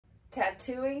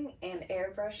Tattooing and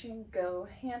airbrushing go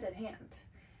hand in hand.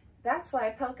 That's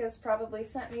why Pelcas probably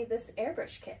sent me this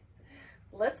airbrush kit.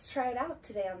 Let's try it out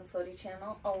today on the Floaty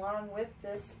channel, along with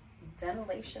this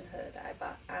ventilation hood I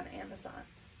bought on Amazon.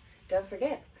 Don't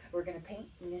forget, we're gonna paint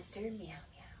Mr. Meow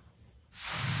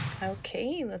Meows.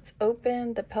 Okay, let's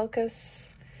open the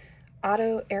Pelcas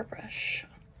Auto Airbrush.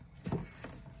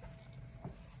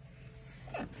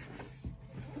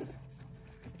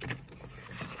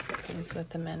 Comes with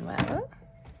the manual.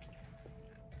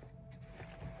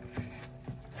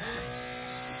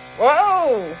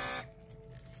 Whoa!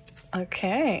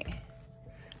 Okay,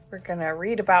 we're gonna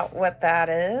read about what that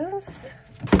is.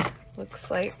 Looks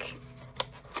like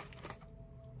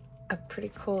a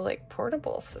pretty cool, like,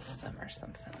 portable system or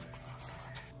something.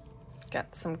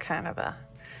 Got some kind of a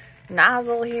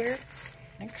nozzle here.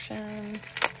 Connection.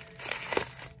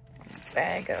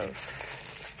 Bag of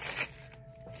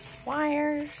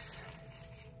wires.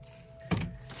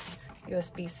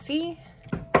 USB-C.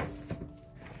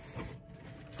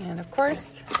 And of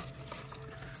course,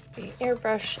 the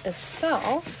airbrush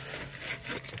itself.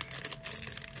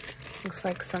 Looks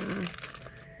like some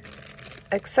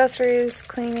accessories,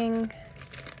 cleaning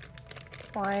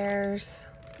wires,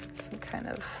 some kind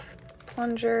of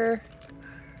plunger,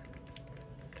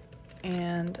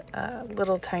 and a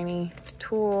little tiny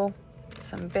tool,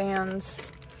 some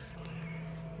bands.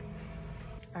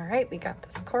 All right, we got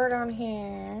this cord on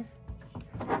here.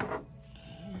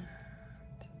 And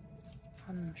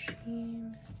on the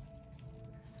machine.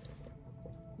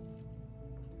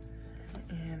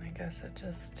 And I guess it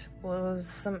just blows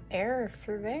some air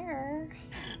through there.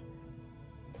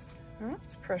 Oh,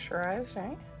 it's pressurized,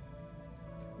 right?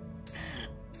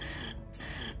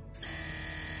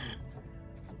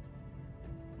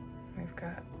 We've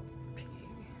got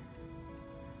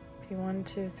P1,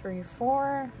 2, 3,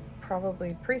 4,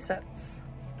 probably presets.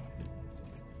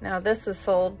 Now this is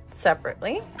sold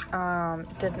separately.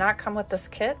 Did not come with this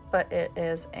kit, but it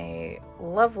is a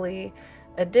lovely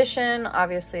addition.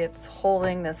 Obviously it's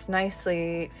holding this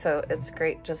nicely, so it's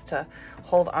great just to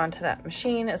hold onto that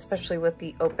machine, especially with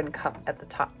the open cup at the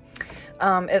top.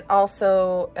 It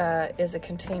also is a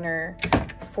container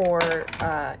for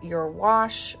your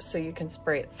wash, so you can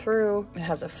spray it through. It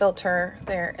has a filter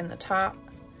there in the top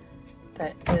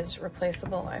that is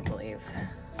replaceable, I believe,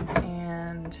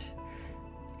 and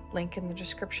link in the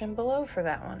description below for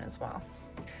that one as well.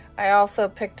 I also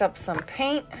picked up some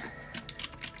paint.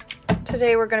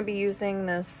 Today we're going to be using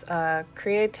this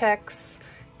Createx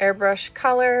airbrush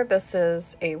color. This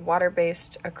is a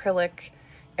water-based acrylic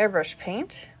airbrush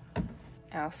paint.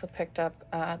 I also picked up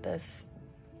this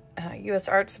US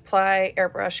Art Supply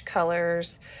Airbrush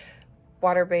Colors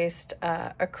water-based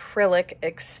acrylic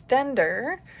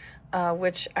extender,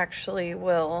 which actually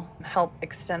will help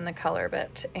extend the color a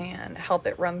bit and help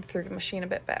it run through the machine a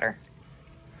bit better.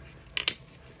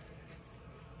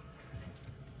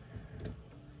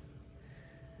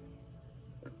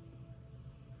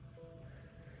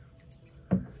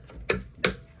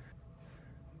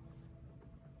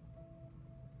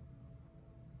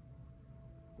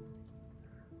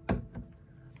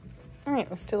 All right,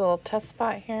 let's do a little test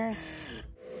spot here.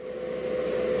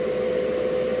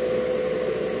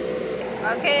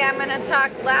 Okay, I'm gonna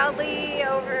talk loudly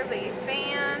over the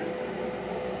fan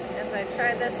as I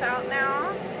try this out now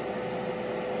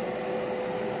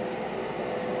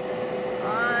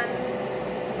on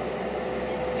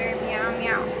Mr. Meow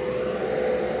Meow.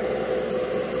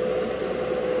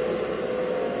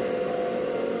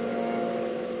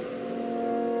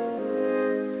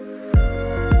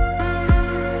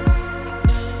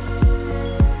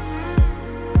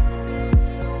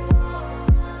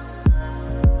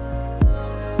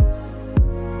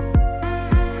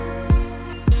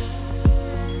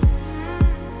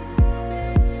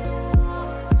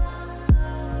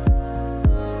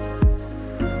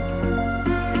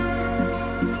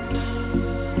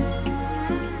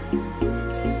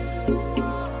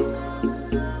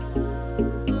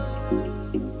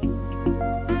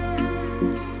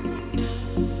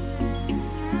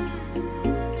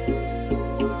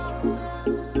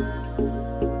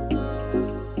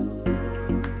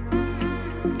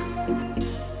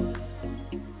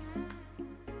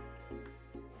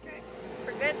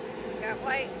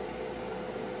 White.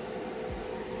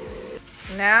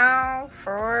 Now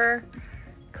for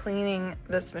cleaning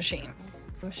this machine.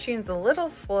 The machine's a little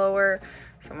slower,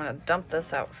 so I'm gonna dump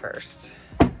this out first.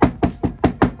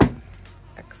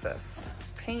 Excess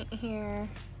paint here.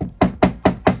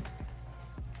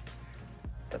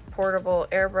 The portable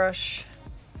airbrush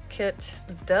kit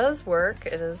does work.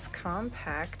 It is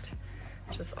compact.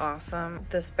 which is awesome.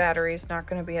 This battery is not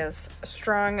going to be as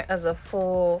strong as a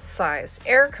full-size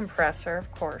air compressor,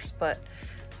 of course, but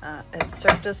it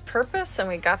served its purpose, and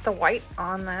we got the white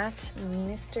on that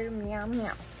Mr. Meow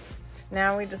Meow.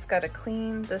 Now we just got to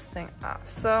clean this thing off.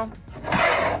 So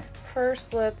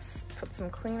first, let's put some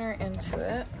cleaner into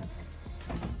it.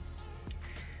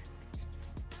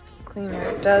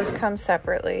 Cleaner does come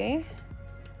separately.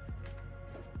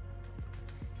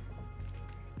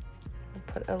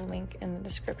 I'll put a link in the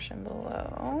description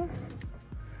below.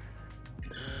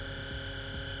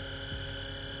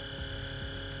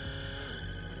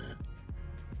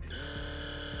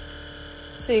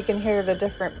 So you can hear the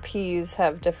different P's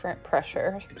have different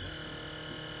pressure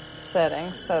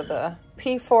settings. So the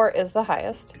P4 is the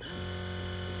highest.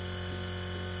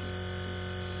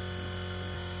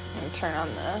 And turn on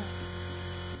the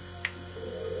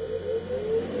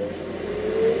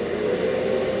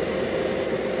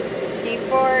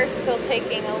P4, still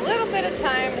taking a little bit of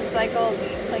time to cycle the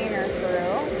cleaner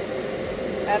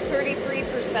through. At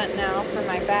 33% now for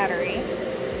my battery.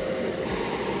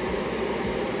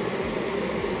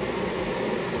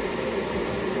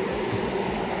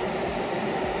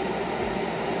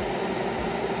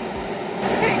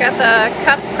 Okay, got the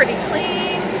cup pretty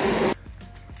clean.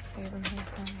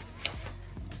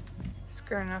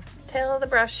 Screwing off the tail of the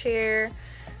brush here,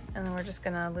 and then we're just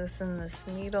gonna loosen this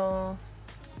needle.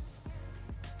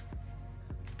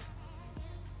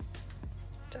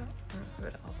 Don't move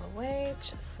it all the way,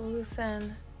 just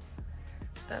loosen.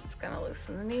 That's gonna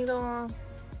loosen the needle.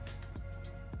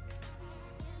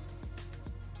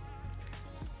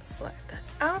 Slide that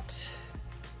out.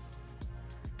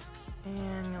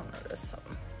 And you'll notice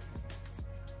some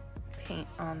paint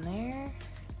on there.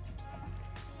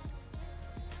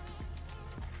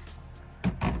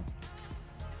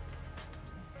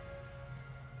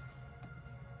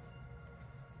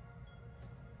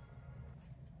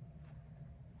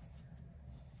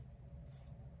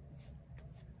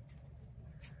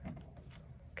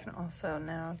 Can also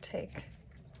now take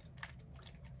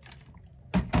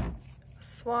a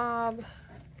swab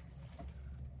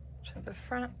to the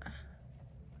front,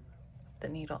 the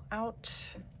needle out,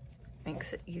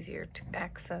 makes it easier to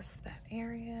access that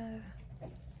area.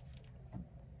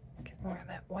 Get more of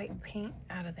that white paint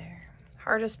out of there.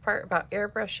 Hardest part about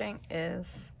airbrushing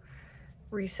is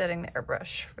resetting the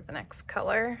airbrush for the next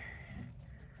color.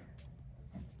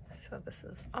 So this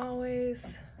is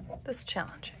always this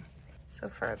challenging. So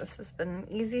far this has been an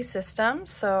easy system,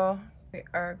 so we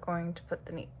are going to put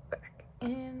the needle back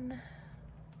in.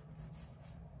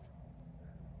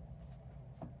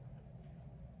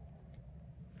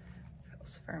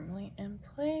 Feels firmly in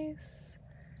place.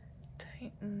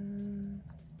 Tighten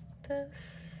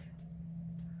this.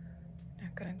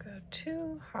 Not gonna go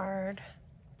too hard.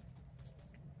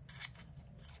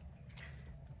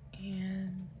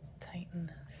 And tighten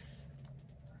this.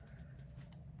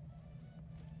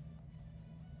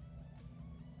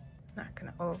 Not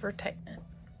gonna over tighten it.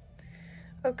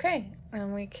 Okay,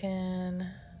 and we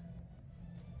can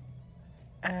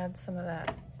add some of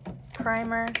that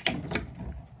primer.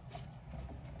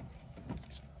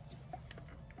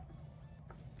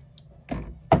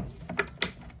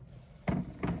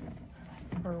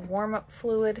 Or warm-up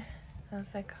fluid,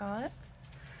 as they call it.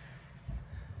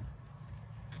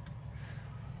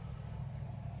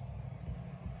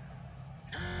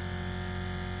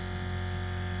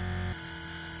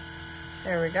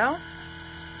 There we go.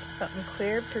 Something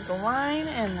cleared through the line,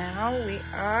 and now we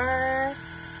are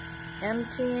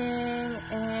emptying,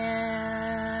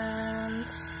 and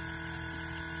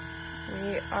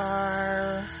we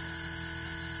are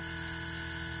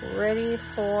ready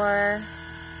for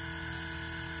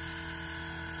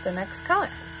the next color.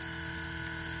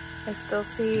 I still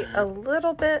see a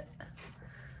little bit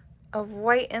of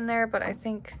white in there, but I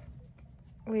think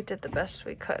we did the best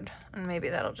we could, and maybe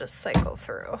that'll just cycle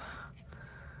through.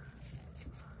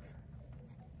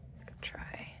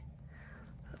 Try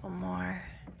a little more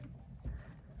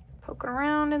poking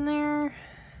around in there.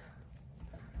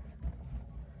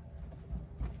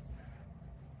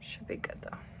 Should be good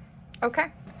though.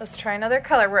 Okay, let's try another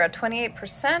color. We're at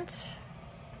 28%,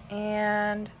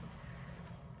 and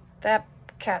that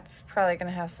cat's probably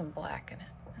gonna have some black in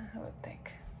it, I would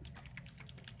think.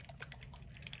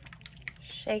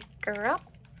 Shake her up.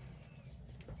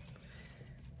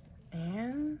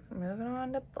 And moving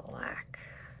on to black.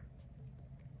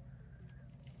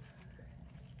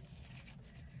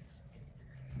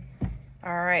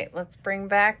 All right, let's bring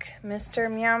back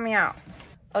Mr. Meow Meow.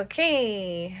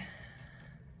 Okay.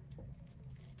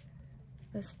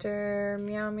 Mr.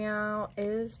 Meow Meow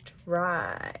is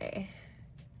dry.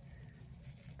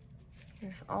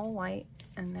 It's all white,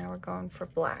 and now we're going for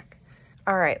black.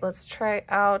 All right, let's try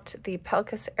out the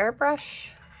Pelcas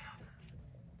Airbrush.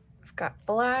 I've got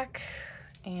black,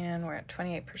 and we're at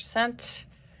 28%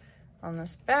 on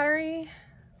this battery.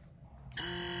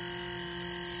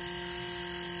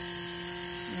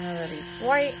 Now that he's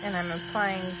white and I'm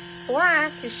applying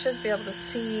black, you should be able to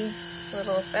see a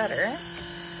little better.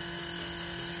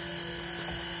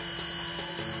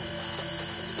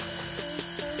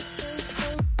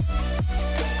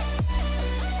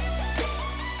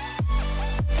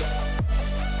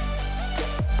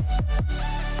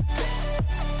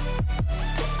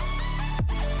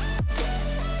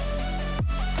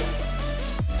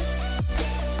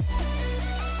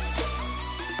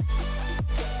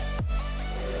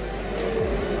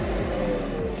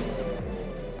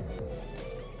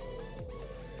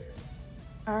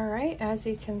 All right, as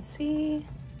you can see,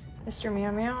 Mr.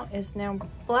 Meow Meow is now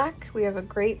black. We have a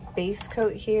great base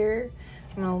coat here.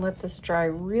 I'm gonna let this dry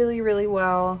really, really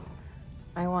well.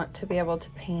 I want to be able to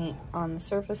paint on the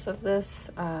surface of this.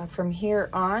 From here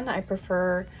on, I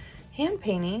prefer hand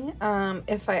painting.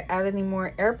 If I add any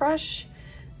more airbrush,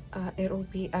 it'll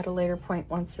be at a later point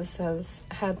once this has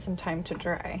had some time to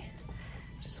dry.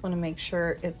 Just wanna make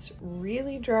sure it's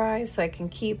really dry so I can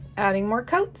keep adding more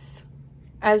coats.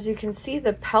 As you can see,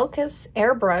 the Pelcas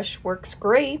Airbrush works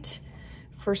great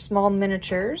for small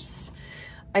miniatures.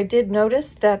 I did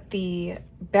notice that the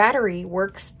battery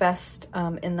works best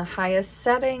in the highest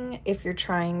setting if you're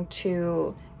trying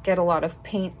to get a lot of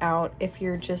paint out. If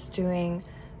you're just doing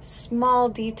small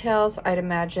details, I'd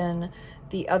imagine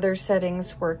the other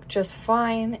settings work just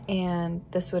fine, and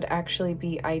this would actually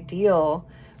be ideal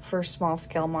for small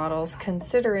scale models,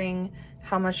 considering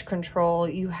how much control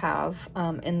you have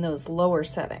in those lower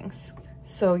settings.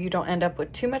 So you don't end up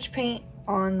with too much paint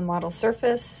on the model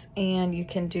surface, and you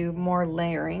can do more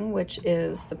layering, which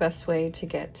is the best way to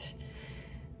get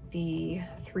the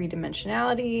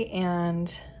three-dimensionality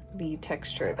and the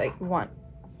texture that you want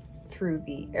through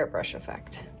the airbrush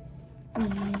effect.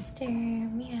 Mr.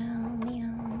 Meow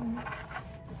Meows.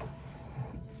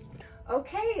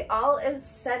 Okay, all is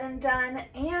said and done,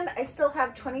 and I still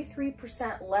have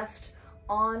 23% left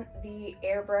on the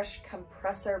airbrush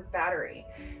compressor battery.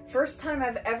 First time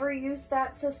I've ever used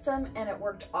that system, and it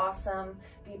worked awesome.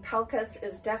 The Pelcas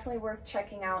is definitely worth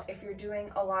checking out if you're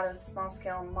doing a lot of small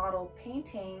scale model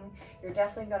painting. You're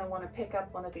definitely going to want to pick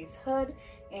up one of these hood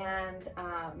and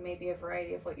maybe a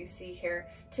variety of what you see here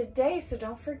today. So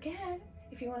don't forget,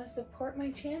 if you want to support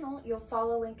my channel, you'll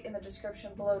follow a link in the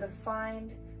description below to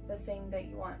find the thing that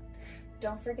you want.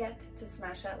 Don't forget to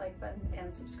smash that like button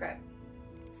and subscribe.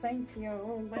 Thank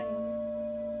you. Bye.